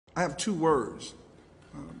I have two words.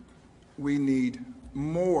 We need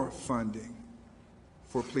more funding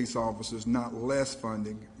for police officers, not less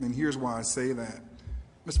funding. And here's why I say that.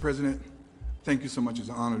 Mr. President, thank you so much. It's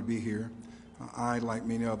an honor to be here. I, like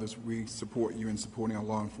many others, we support you in supporting our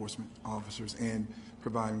law enforcement officers and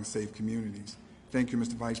providing safe communities. Thank you,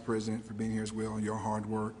 Mr. Vice President, for being here as well, and your hard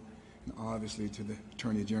work. And obviously to the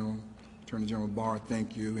Attorney General Barr,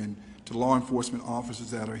 thank you. And to law enforcement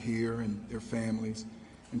officers that are here and their families,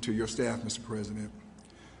 and to your staff, Mr. President.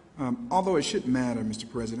 Although it shouldn't matter, Mr.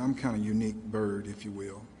 President, I'm kind of a unique bird, if you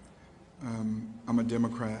will. I'm a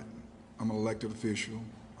Democrat. I'm an elected official.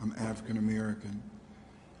 I'm African American.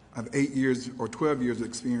 I have 8 years or 12 years of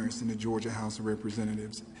experience in the Georgia House of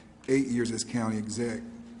Representatives, 8 years as county exec.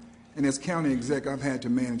 And as county exec, I've had to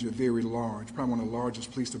manage a very large, probably one of the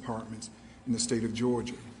largest police departments in the state of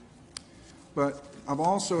Georgia. But I've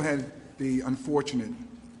also had the unfortunate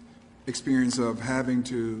experience of having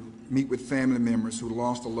to meet with family members who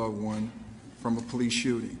lost a loved one from a police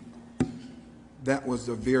shooting. That was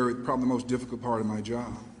probably the most difficult part of my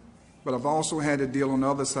job. But I've also had to deal on the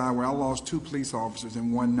other side where I lost 2 police officers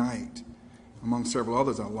in one night, among several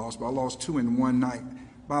others I lost, but I lost 2 in one night.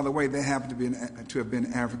 By the way, they happened to have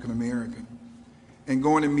been African American. And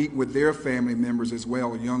going to meet with their family members as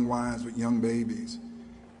well, young wives with young babies,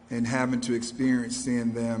 and having to experience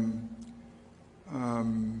seeing them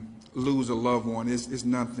lose a loved one is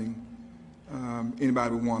nothing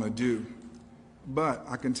anybody would want to do. But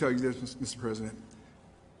I can tell you this, Mr. President,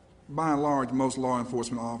 by and large, most law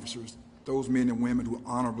enforcement officers, those men and women who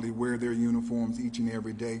honorably wear their uniforms each and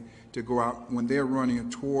every day to go out, when they're running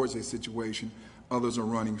towards a situation, others are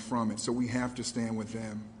running from it. So we have to stand with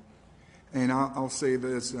them. And I'll say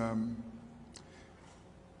this, I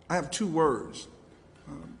have 2 words.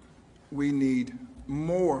 We need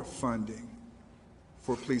more funding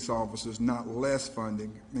for police officers, not less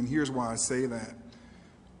funding. And here's why I say that.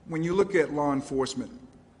 When you look at law enforcement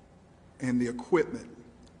and the equipment,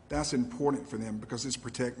 that's important for them because it's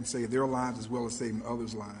protect and save their lives as well as saving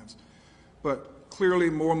others' lives. But clearly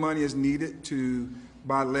more money is needed to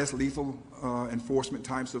buy less lethal enforcement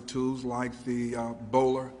types of tools like the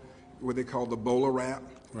bowler, what they call the bowler wrap.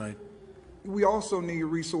 Right. We also need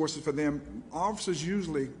resources for them. Officers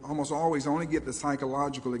usually, almost always, only get the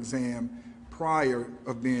psychological exam prior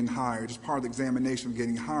of being hired. It's part of the examination of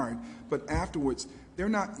getting hired. But afterwards, they're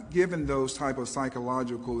not given those type of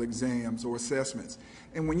psychological exams or assessments.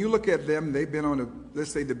 And when you look at them, they've been on,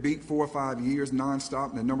 let's say, the beat 4 or 5 years nonstop,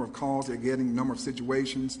 and the number of calls they're getting, the number of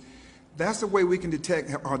situations. That's the way we can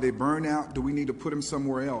detect, are they burned out? Do we need to put them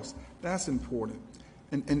somewhere else? That's important.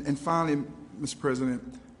 And finally, Mr. President,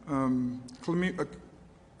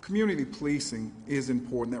 community policing is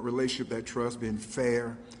important, that relationship, that trust, being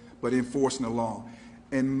fair, but enforcing the law.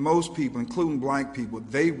 And most people, including black people,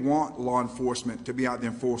 they want law enforcement to be out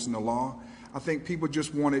there enforcing the law. I think people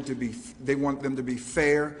just want it to be, they want them to be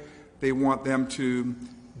fair, they want them to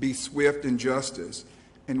be swift in justice.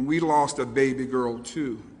 And we lost a baby girl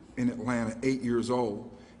too in Atlanta, 8 years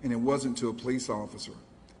old, and it wasn't to a police officer.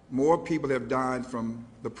 More people have died from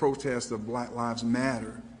the protest of Black Lives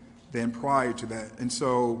Matter than prior to that. And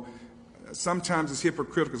so sometimes it's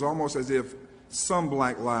hypocritical. It's almost as if some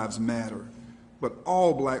black lives matter, but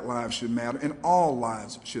all black lives should matter, and all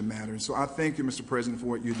lives should matter. And so I thank you, Mr. President, for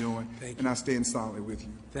what you're doing, and I stand solidly with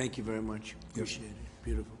you. Thank you very much. Appreciate it.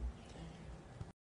 Beautiful.